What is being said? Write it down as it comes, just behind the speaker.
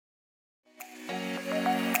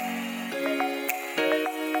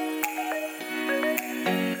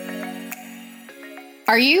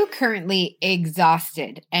Are you currently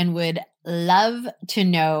exhausted and would love to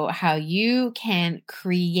know how you can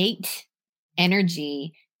create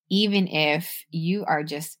energy even if you are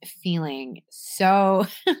just feeling so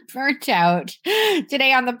burnt out?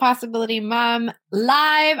 Today on the Possibility Mom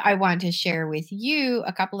Live, I want to share with you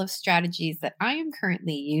a couple of strategies that I am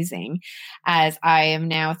currently using as I am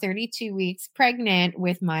now 32 weeks pregnant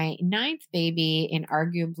with my ninth baby in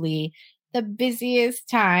arguably the busiest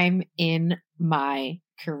time in my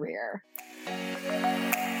career.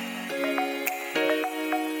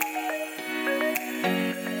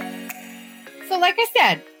 So, like I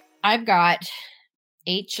said, I've got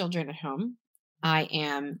 8 children at home. I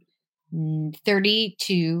am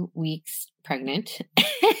 32 weeks pregnant.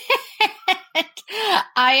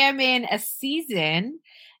 I am in a season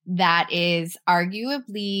that is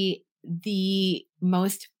arguably the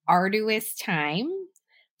most arduous time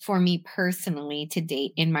for me personally to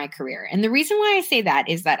date in my career. And the reason why I say that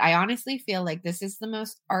is that I honestly feel like this is the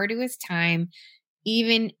most arduous time,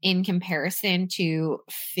 even in comparison to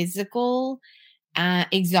physical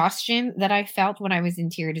exhaustion that I felt when I was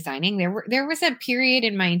interior designing. There was a period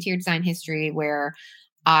in my interior design history where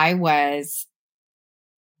I was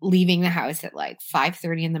leaving the house at like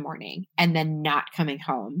 5:30 in the morning and then not coming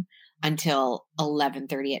home until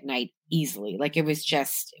 11:30 at night easily. Like it was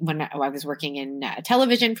just when I was working in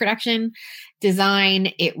television production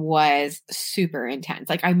design, it was super intense.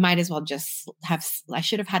 Like I might as well I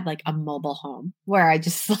should have had like a mobile home where I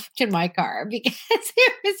just slept in my car because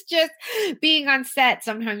it was just being on set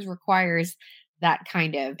sometimes requires that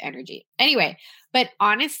kind of energy. Anyway, but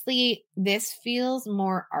honestly, this feels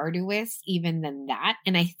more arduous even than that.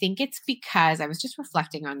 And I think it's because I was just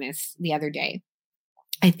reflecting on this the other day.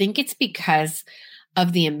 I think it's because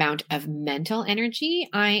of the amount of mental energy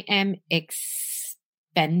I am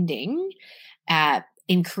expending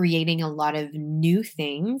in creating a lot of new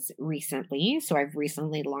things recently. So I've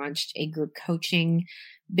recently launched a group coaching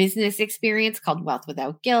business experience called Wealth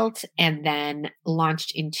Without Guilt, and then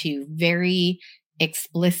launched into very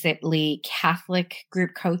explicitly Catholic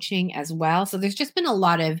group coaching as well. So there's just been a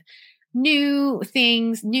lot of new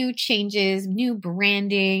things, new changes, new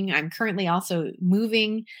branding. I'm currently also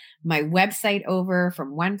moving my website over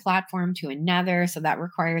from one platform to another. So that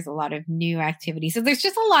requires a lot of new activity. So there's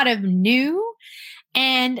just a lot of new.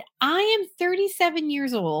 And I am 37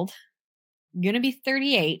 years old, going to be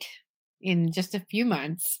 38 in just a few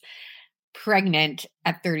months, pregnant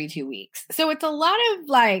at 32 weeks. So it's a lot of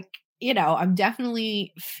like, I'm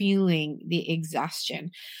definitely feeling the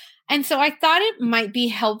exhaustion. And so I thought it might be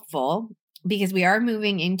helpful because we are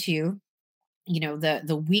moving into,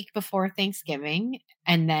 the week before Thanksgiving.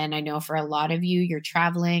 And then I know for a lot of you, you're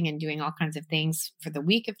traveling and doing all kinds of things for the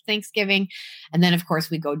week of Thanksgiving. And then, of course,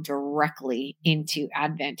 we go directly into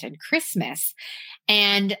Advent and Christmas.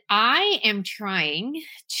 And I am trying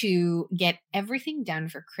to get everything done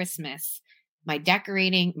for Christmas. My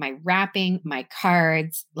decorating, my wrapping, my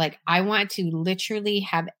cards. Like I want to literally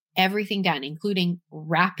have everything done, including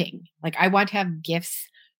wrapping. Like I want to have gifts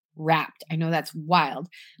wrapped. I know that's wild,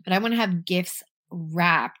 but I want to have gifts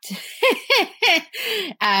wrapped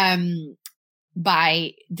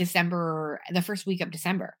by December, the first week of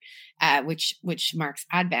December, which marks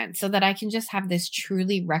Advent, so that I can just have this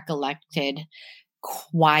truly recollected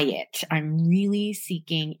quiet. I'm really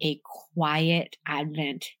seeking a quiet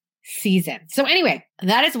Advent season. So anyway,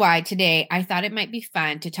 that is why today I thought it might be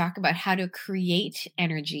fun to talk about how to create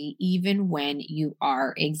energy even when you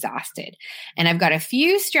are exhausted. And I've got a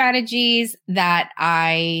few strategies that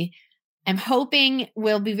I am hoping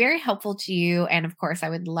will be very helpful to you. And of course, I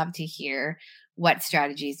would love to hear what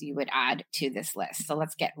strategies you would add to this list. So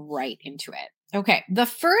let's get right into it. Okay, the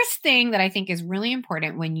first thing that I think is really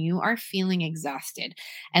important when you are feeling exhausted,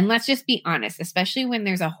 and let's just be honest, especially when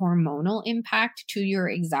there's a hormonal impact to your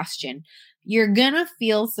exhaustion, you're gonna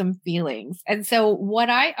feel some feelings. And so what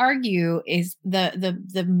I argue is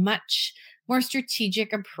the much more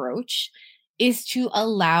strategic approach is to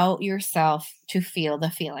allow yourself to feel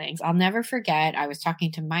the feelings. I'll never forget, I was talking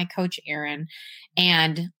to my coach, Erin,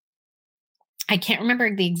 and I can't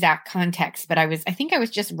remember the exact context, but I think I was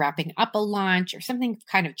just wrapping up a launch or something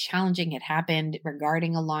kind of challenging had happened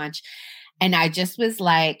regarding a launch. And I just was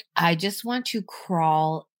like, I just want to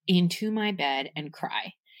crawl into my bed and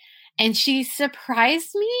cry. And she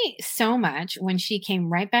surprised me so much when she came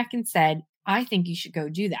right back and said, I think you should go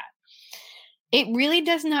do that. It really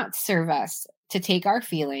does not serve us to take our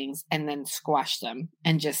feelings and then squash them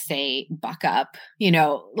and just say, buck up,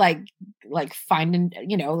 like find,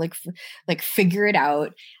 like figure it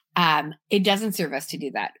out. It doesn't serve us to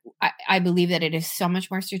do that. I believe that it is so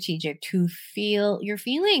much more strategic to feel your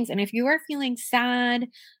feelings. And if you are feeling sad,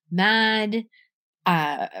 mad,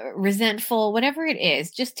 resentful, whatever it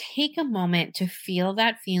is, just take a moment to feel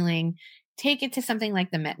that feeling. Take it to something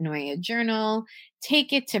like the Metanoia Journal,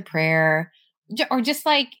 take it to prayer, or just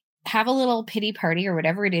like have a little pity party or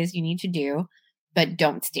whatever it is you need to do, but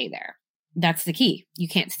don't stay there. That's the key. You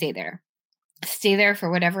can't stay there. Stay there for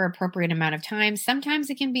whatever appropriate amount of time. Sometimes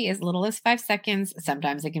it can be as little as 5 seconds.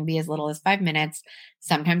 Sometimes it can be as little as 5 minutes.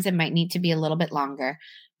 Sometimes it might need to be a little bit longer,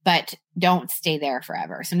 but don't stay there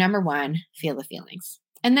forever. So number one, feel the feelings.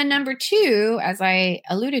 And then number two, as I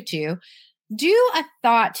alluded to, do a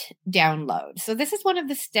thought download. So this is one of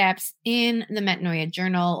the steps in the Metanoia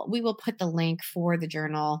Journal. We will put the link for the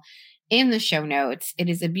journal in the show notes. It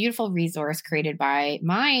is a beautiful resource created by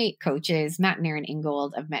my coaches, Matt and Erin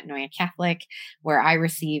Ingold of Metanoia Catholic, where I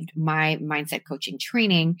received my mindset coaching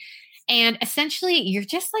training. And essentially, you're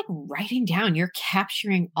just like writing down, you're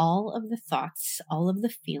capturing all of the thoughts, all of the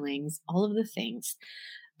feelings, all of the things.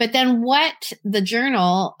 But then what the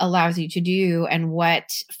journal allows you to do, and what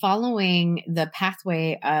following the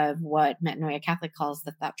pathway of what Metanoia Catholic calls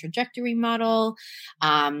the thought trajectory model.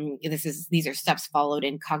 These are steps followed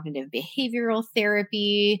in cognitive behavioral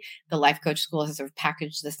therapy. The Life Coach School has sort of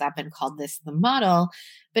packaged this up and called this the model.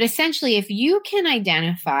 But essentially, if you can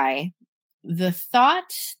identify the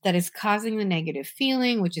thought that is causing the negative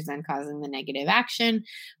feeling, which is then causing the negative action,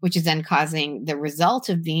 which is then causing the result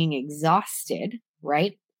of being exhausted,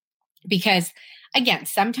 right? Because again,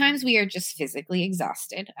 sometimes we are just physically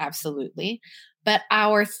exhausted, absolutely, but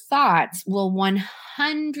our thoughts will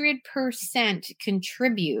 100%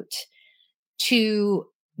 contribute to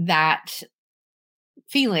that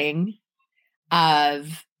feeling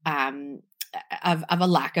of a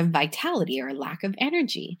lack of vitality or a lack of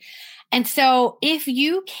energy. And so if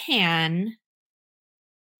you can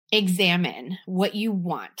examine what you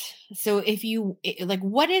want. So if you like,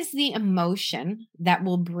 what is the emotion that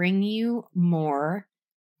will bring you more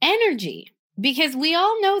energy? Because we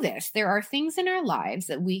all know this. There are things in our lives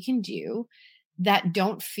that we can do that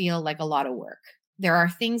don't feel like a lot of work. There are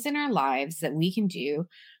things in our lives that we can do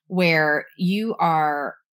where you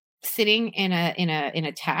are sitting in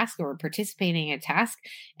a task or participating in a task,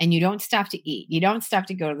 and you don't stop to eat. You don't stop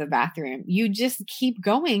to go to the bathroom. You just keep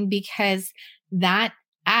going because that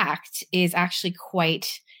act is actually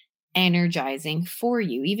quite energizing for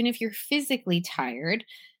you. Even if you're physically tired,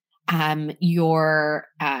 your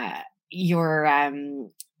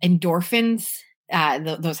endorphins,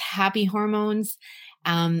 those happy hormones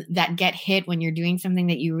that get hit when you're doing something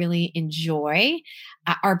that you really enjoy,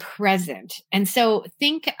 are present. And so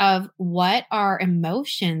think of what are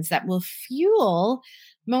emotions that will fuel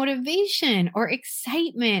motivation or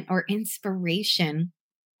excitement or inspiration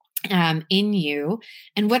in you,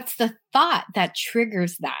 and what's the thought that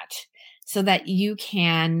triggers that, so that you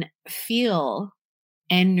can feel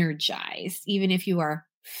energized even if you are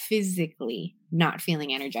physically not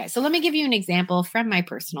feeling energized. So let me give you an example from my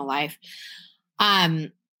personal life.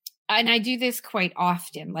 And I do this quite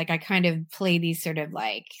often. Like, I kind of play these sort of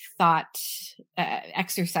like thought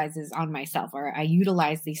exercises on myself, or I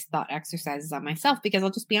utilize these thought exercises on myself, because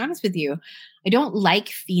I'll just be honest with you, I don't like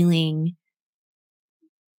feeling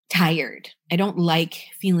tired. I don't like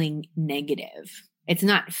feeling negative. It's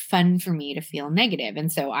not fun for me to feel negative.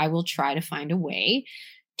 And so I will try to find a way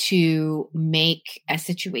to make a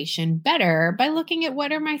situation better by looking at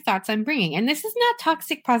what are my thoughts I'm bringing. And this is not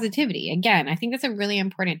toxic positivity. Again, I think that's a really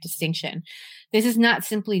important distinction. This is not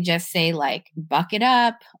simply just say like, buck it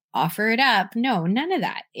up, offer it up. No, none of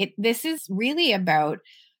that. This is really about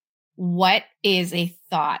what is a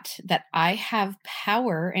thought that I have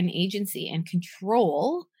power and agency and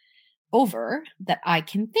control over, that I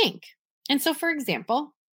can think. And so, for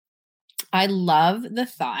example, I love the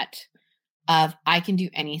thought of I can do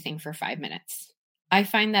anything for 5 minutes. I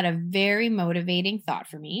find that a very motivating thought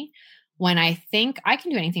for me. When I think I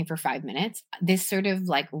can do anything for 5 minutes, this sort of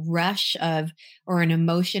like rush of, or an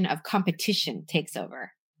emotion of competition takes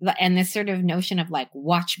over. And this sort of notion of like,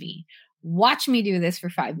 watch me do this for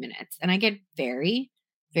 5 minutes. And I get very,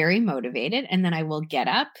 very motivated. And then I will get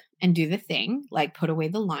up and do the thing, like put away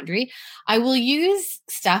the laundry. I will use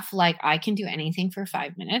stuff like I can do anything for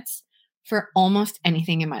 5 minutes for almost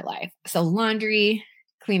anything in my life. So laundry,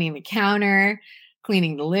 cleaning the counter,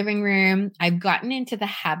 cleaning the living room. I've gotten into the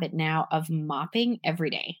habit now of mopping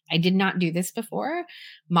every day. I did not do this before.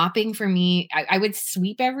 Mopping for me, I would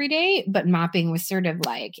sweep every day, but mopping was sort of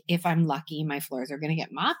like, if I'm lucky, my floors are going to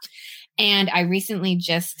get mopped. And I recently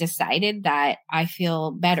just decided that I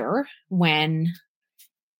feel better when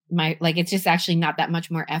it's just actually not that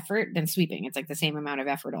much more effort than sweeping. It's like the same amount of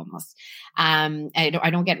effort almost. I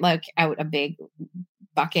don't get like out a big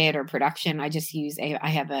bucket or production. I just I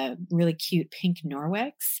have a really cute pink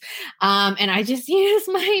Norwex. And I just use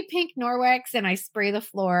my pink Norwex and I spray the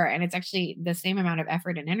floor, and it's actually the same amount of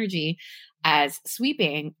effort and energy as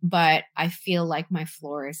sweeping, but I feel like my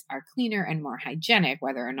floors are cleaner and more hygienic,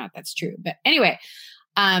 whether or not that's true. But anyway,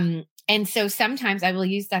 and so sometimes I will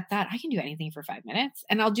use that thought, I can do anything for 5 minutes,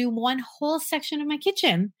 and I'll do one whole section of my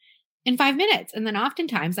kitchen in 5 minutes. And then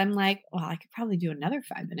oftentimes I'm like, well, I could probably do another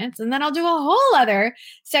 5 minutes, and then I'll do a whole other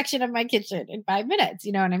section of my kitchen in 5 minutes.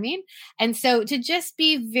 You know what I mean? And so to just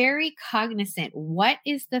be very cognizant, what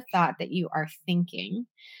is the thought that you are thinking?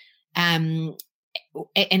 And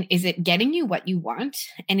is it getting you what you want?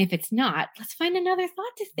 And if it's not, let's find another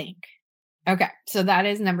thought to think. Okay. So that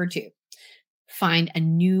is number 2. Find a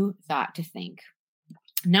new thought to think.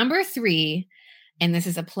 Number 3, and this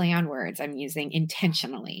is a play on words I'm using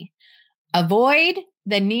intentionally, avoid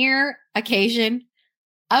the near occasion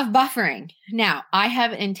of buffering. Now, I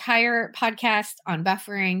have an entire podcast on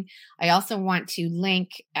buffering. I also want to link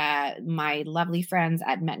my lovely friends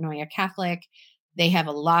at Metanoia Catholic. They have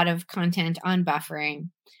a lot of content on buffering.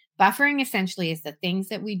 Buffering essentially is the things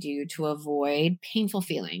that we do to avoid painful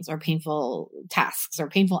feelings or painful tasks or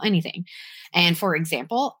painful anything. And for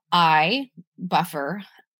example, I buffer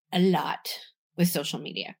a lot with social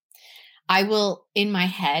media. I will in my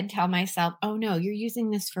head tell myself, oh no, you're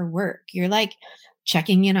using this for work. You're like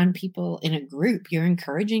checking in on people in a group. You're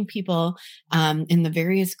encouraging people in the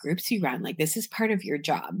various groups you run. Like this is part of your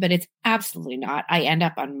job, but it's absolutely not. I end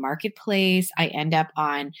up on Marketplace. I end up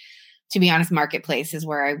on, to be honest, Marketplace is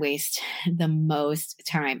where I waste the most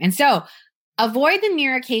time. And so avoid the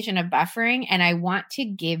near occasion of buffering. And I want to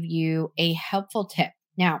give you a helpful tip.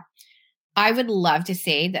 Now, I would love to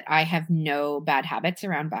say that I have no bad habits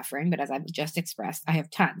around buffering, but as I've just expressed, I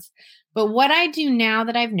have tons. But what I do now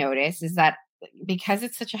that I've noticed is that because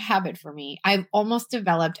it's such a habit for me, I've almost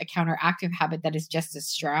developed a counteractive habit that is just as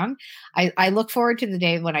strong. I look forward to the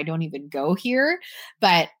day when I don't even go here,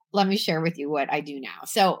 but let me share with you what I do now.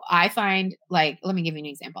 So I find let me give you an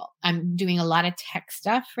example. I'm doing a lot of tech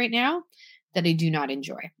stuff right now that I do not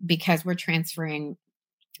enjoy because we're transferring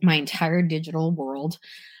my entire digital world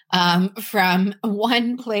from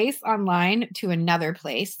one place online to another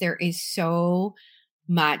place. There is so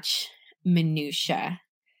much minutia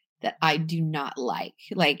that I do not like.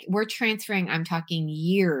 Like we're transferring, I'm talking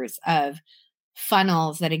years of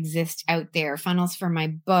funnels that exist out there, funnels for my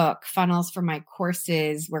book, funnels for my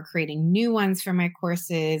courses. We're creating new ones for my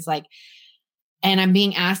courses. And I'm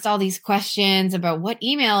being asked all these questions about what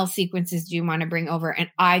email sequences do you want to bring over?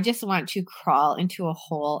 And I just want to crawl into a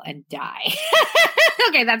hole and die.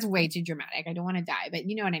 Okay, that's way too dramatic. I don't want to die, but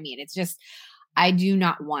you know what I mean? It's just, I do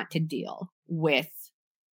not want to deal with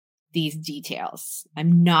these details.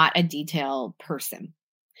 I'm not a detail person.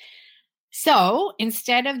 So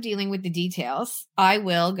instead of dealing with the details, I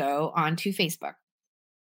will go onto Facebook.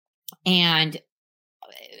 And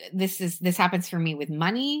this happens for me with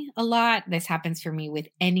money a lot. This happens for me with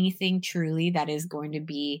anything truly that is going to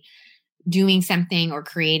be doing something or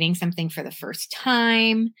creating something for the first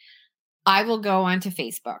time. I will go onto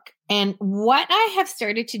Facebook. And what I have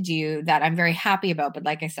started to do that I'm very happy about, but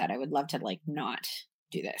like I said, I would love to not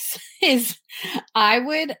do this, is I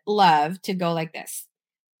would love to go like this.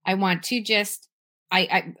 I want to just,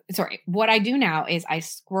 what I do now is I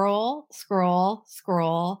scroll.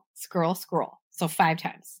 So 5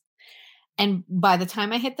 times. And by the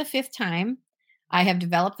time I hit the 5th time, I have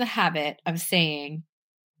developed the habit of saying,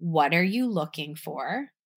 what are you looking for?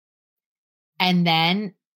 And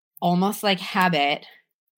then almost like habit,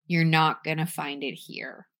 you're not going to find it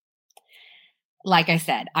here. Like I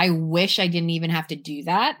said, I wish I didn't even have to do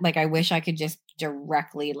that. Like, I wish I could just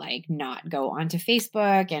directly not go onto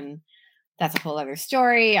Facebook, and that's a whole other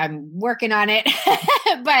story. I'm working on it.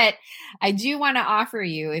 But I do want to offer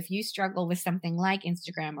you, if you struggle with something like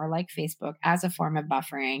Instagram or like Facebook as a form of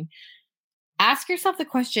buffering, ask yourself the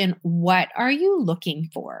question, what are you looking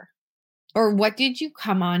for? Or what did you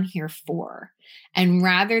come on here for? And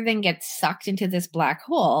rather than get sucked into this black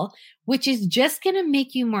hole, which is just going to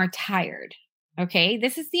make you more tired. Okay.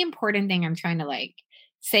 This is the important thing I'm trying to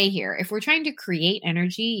say here. If we're trying to create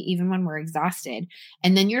energy, even when we're exhausted,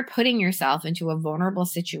 and then you're putting yourself into a vulnerable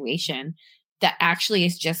situation that actually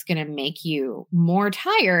is just going to make you more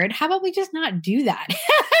tired, how about we just not do that?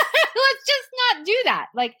 Let's just not do that.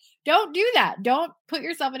 Don't do that. Don't put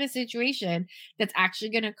yourself in a situation that's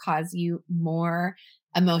actually going to cause you more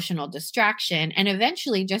emotional distraction, and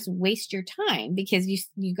eventually just waste your time because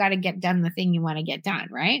you got to get done the thing you want to get done,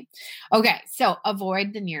 right? Okay, so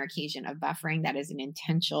avoid the near occasion of buffering. That is an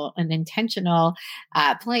intentional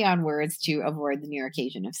play on words to avoid the near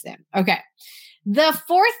occasion of sin. Okay. The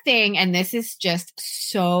fourth thing, and this is just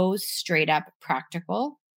so straight up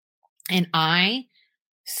practical, and I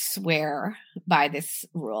swear by this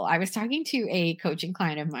rule. I was talking to a coaching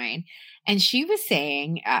client of mine, and she was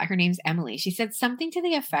saying, her name's Emily. She said something to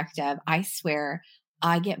the effect of, I swear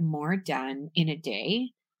I get more done in a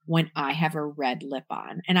day when I have a red lip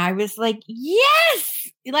on. And I was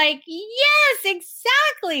yes,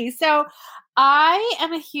 exactly. So I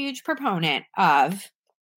am a huge proponent of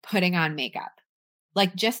putting on makeup.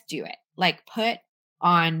 Just do it. Put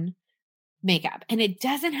on makeup. And it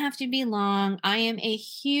doesn't have to be long. I am a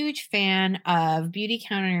huge fan of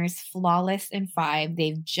Beautycounter's Flawless in 5.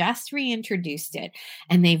 They've just reintroduced it,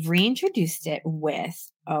 and they've reintroduced it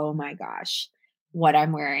with, oh my gosh, what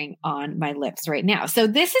I'm wearing on my lips right now. So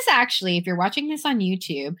this is actually, if you're watching this on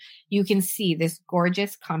YouTube, you can see this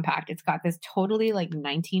gorgeous compact. It's got this totally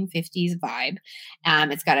 1950s vibe.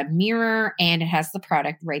 It's got a mirror and it has the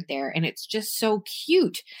product right there. And it's just so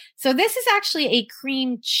cute. So this is actually a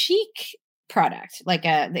cream cheek product,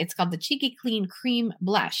 it's called the Cheeky Clean Cream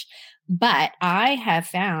Blush. But I have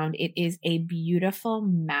found it is a beautiful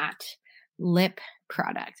matte lip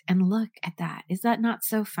product. And look at that. Is that not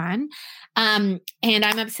so fun? And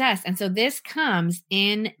I'm obsessed. And so this comes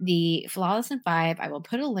in the Flawless in 5. I will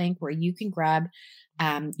put a link where you can grab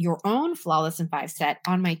your own Flawless in 5 set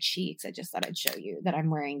on my cheeks. I just thought I'd show you that I'm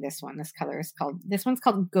wearing this one. This one's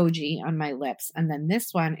called Goji on my lips. And then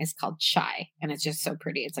this one is called Chai. And it's just so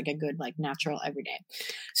pretty. It's a good, natural everyday.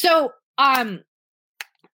 So,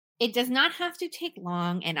 it does not have to take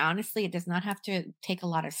long. And honestly, it does not have to take a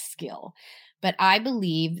lot of skill. But I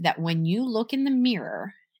believe that when you look in the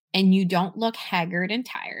mirror and you don't look haggard and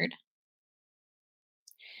tired,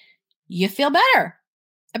 you feel better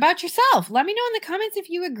about yourself. Let me know in the comments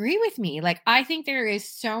if you agree with me. I think there is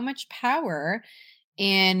so much power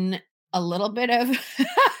in a little bit of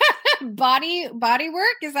body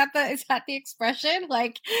work. Is that the expression?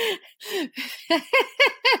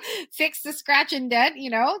 Fix the scratch and dent,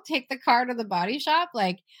 take the car to the body shop.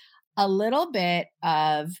 A little bit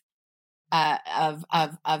of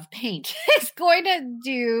paint is going to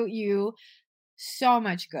do you so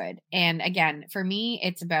much good. And again, for me,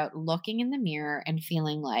 it's about looking in the mirror and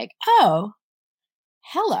feeling oh,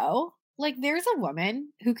 hello. There's a woman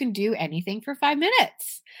who can do anything for 5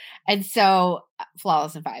 minutes. And so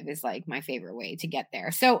Flawless in 5 is my favorite way to get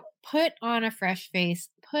there. So put on a fresh face,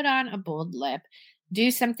 put on a bold lip,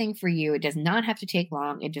 do something for you. It does not have to take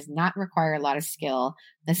long. It does not require a lot of skill.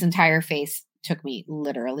 This entire face took me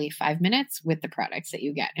literally 5 minutes with the products that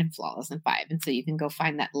you get in Flawless in 5. And so you can go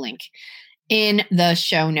find that link in the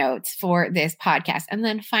show notes for this podcast. And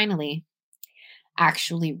then finally,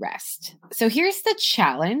 actually rest. So here's the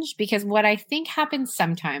challenge, because what I think happens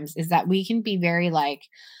sometimes is that we can be very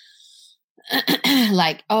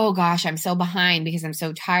oh gosh, I'm so behind because I'm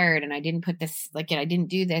so tired and I didn't put this, I didn't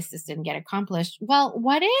do this didn't get accomplished. Well,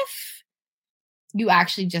 what if you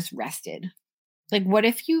actually just rested? What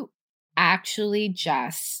if you actually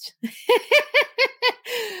just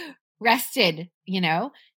rested,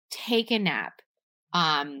 take a nap,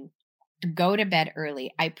 go to bed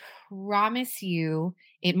early. I promise you,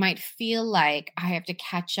 it might feel like I have to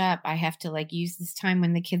catch up. I have to use this time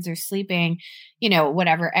when the kids are sleeping,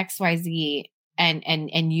 whatever XYZ,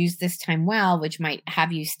 and use this time well, which might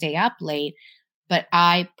have you stay up late. But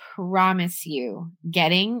I promise you,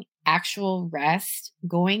 getting actual rest,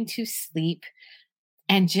 going to sleep,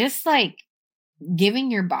 and just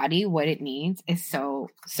giving your body what it needs is so,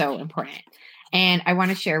 so important. And I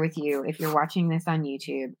want to share with you, if you're watching this on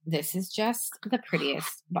YouTube, this is just the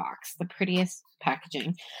prettiest box, the prettiest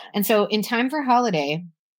packaging. And so in time for holiday,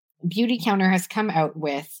 Beautycounter has come out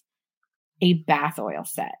with a bath oil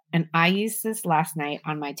set. And I used this last night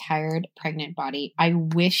on my tired, pregnant body. I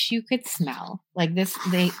wish you could smell this.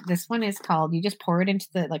 This one is called, you just pour it into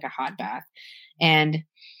a hot bath. And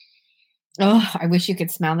oh, I wish you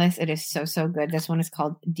could smell this. It is so, so good. This one is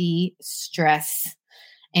called De-Stress.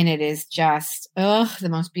 And it is just, the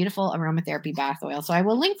most beautiful aromatherapy bath oil. So I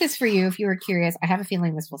will link this for you if you were curious. I have a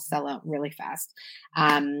feeling this will sell out really fast.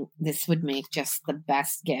 This would make just the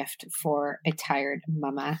best gift for a tired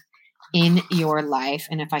mama in your life.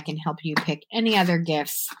 And if I can help you pick any other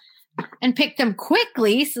gifts and pick them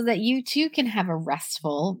quickly so that you too can have a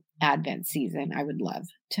restful Advent season, I would love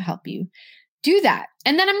to help you do that.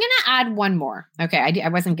 And then I'm going to add one more. Okay. I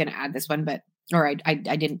wasn't going to add this one, I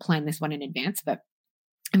didn't plan this one in advance, but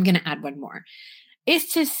I'm going to add one more. is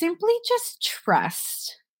to simply just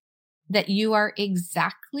trust that you are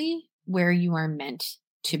exactly where you are meant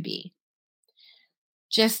to be.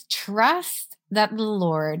 Just trust that the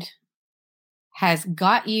Lord has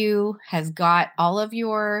got you, has got all of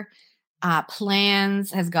your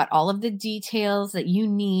plans, has got all of the details that you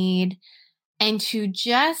need, and to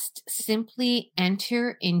just simply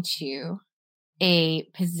enter into a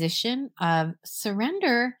position of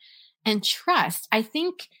surrender and trust. I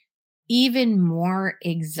think even more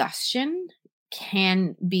exhaustion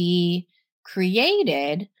can be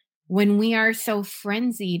created when we are so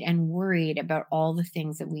frenzied and worried about all the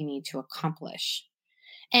things that we need to accomplish.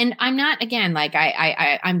 And I'm not, again, like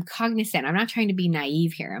I'm cognizant. I'm not trying to be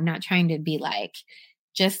naive here. I'm not trying to be like,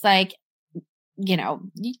 just like, you know,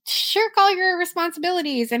 shirk all your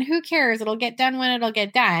responsibilities and who cares? It'll get done when it'll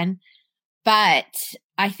get done. But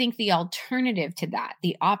I think the alternative to that,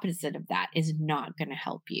 the opposite of that, is not going to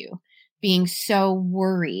help you. Being so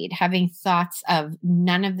worried, having thoughts of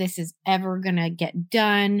none of this is ever going to get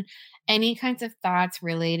done, any kinds of thoughts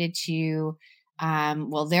related to,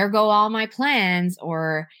 well, there go all my plans,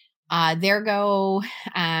 or there go,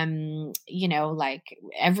 like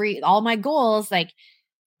all my goals, like,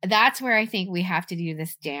 that's where I think we have to do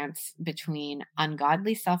this dance between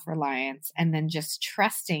ungodly self-reliance and then just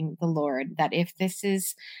trusting the Lord that if this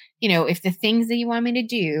is, if the things that you want me to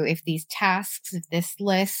do, if these tasks, if this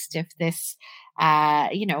list, if this,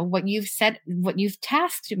 what you've said, what you've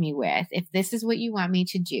tasked me with, if this is what you want me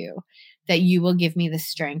to do, that you will give me the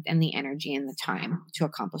strength and the energy and the time to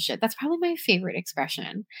accomplish it. That's probably my favorite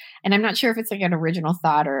expression. And I'm not sure if it's like an original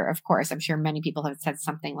thought, or of course, I'm sure many people have said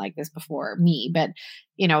something like this before me, but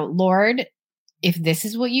Lord, if this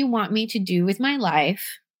is what you want me to do with my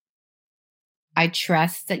life, I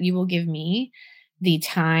trust that you will give me the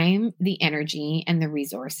time, the energy, and the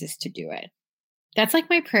resources to do it. That's like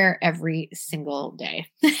my prayer every single day.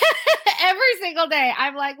 Every single day.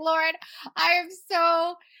 I'm like, Lord, I am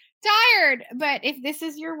so tired, but if this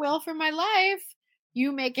is your will for my life,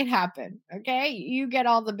 you make it happen. Okay. You get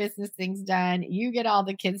all the business things done. You get all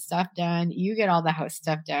the kids stuff done. You get all the house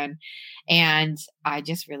stuff done. And I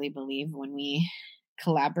just really believe when we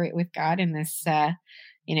collaborate with God in this,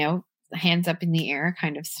 hands up in the air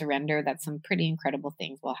kind of surrender, that some pretty incredible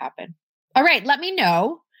things will happen. All right. Let me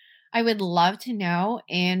know. I would love to know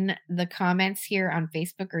in the comments here on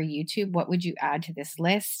Facebook or YouTube, what would you add to this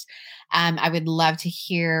list? I would love to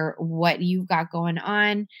hear what you've got going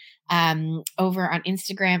on over on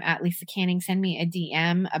Instagram at Lisa Canning. Send me a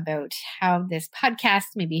DM about how this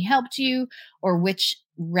podcast maybe helped you or which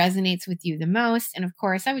resonates with you the most. And of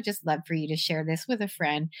course, I would just love for you to share this with a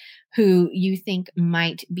friend who you think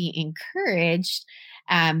might be encouraged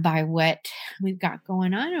by what we've got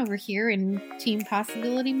going on over here in Team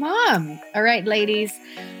Possibility Mom. All right, ladies,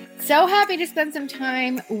 so happy to spend some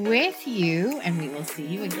time with you, and we will see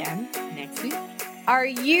you again next week. Are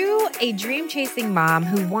you a dream-chasing mom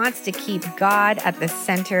who wants to keep God at the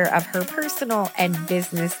center of her personal and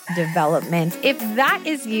business development? If that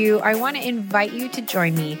is you, I want to invite you to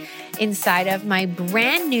join me inside of my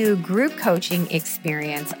brand new group coaching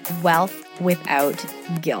experience, Wealth Without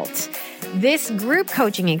Guilt. This group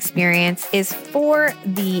coaching experience is for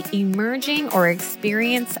the emerging or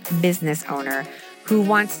experienced business owner who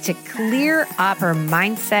wants to clear up her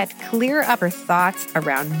mindset, clear up her thoughts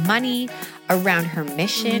around money, around her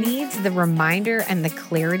mission, needs the reminder and the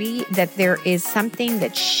clarity that there is something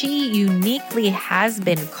that she uniquely has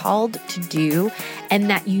been called to do, and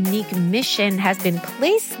that unique mission has been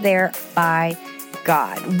placed there by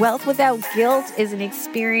God. Wealth Without Guilt is an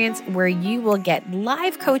experience where you will get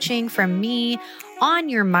live coaching from me on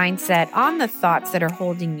your mindset, on the thoughts that are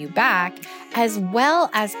holding you back, as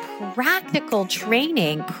well as practical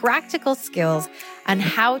training, practical skills on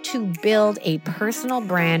how to build a personal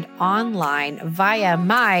brand online via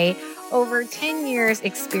my over 10 years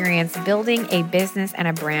experience building a business and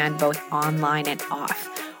a brand both online and off.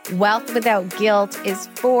 Wealth Without Guilt is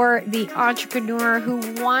for the entrepreneur who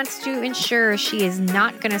wants to ensure she is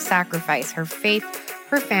not going to sacrifice her faith,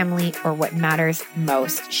 her family, or what matters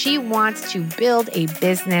most. She wants to build a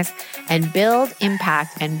business and build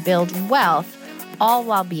impact and build wealth, all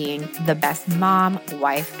while being the best mom,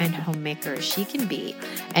 wife, and homemaker she can be.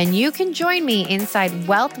 And you can join me inside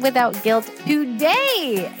Wealth Without Guilt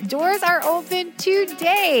today. Doors are open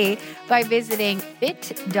today by visiting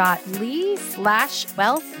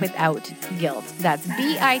bit.ly/wealthwithoutguilt. That's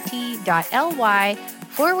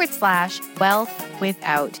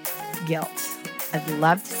bit.ly/wealthwithoutguilt. I'd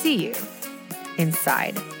love to see you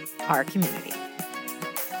inside our community.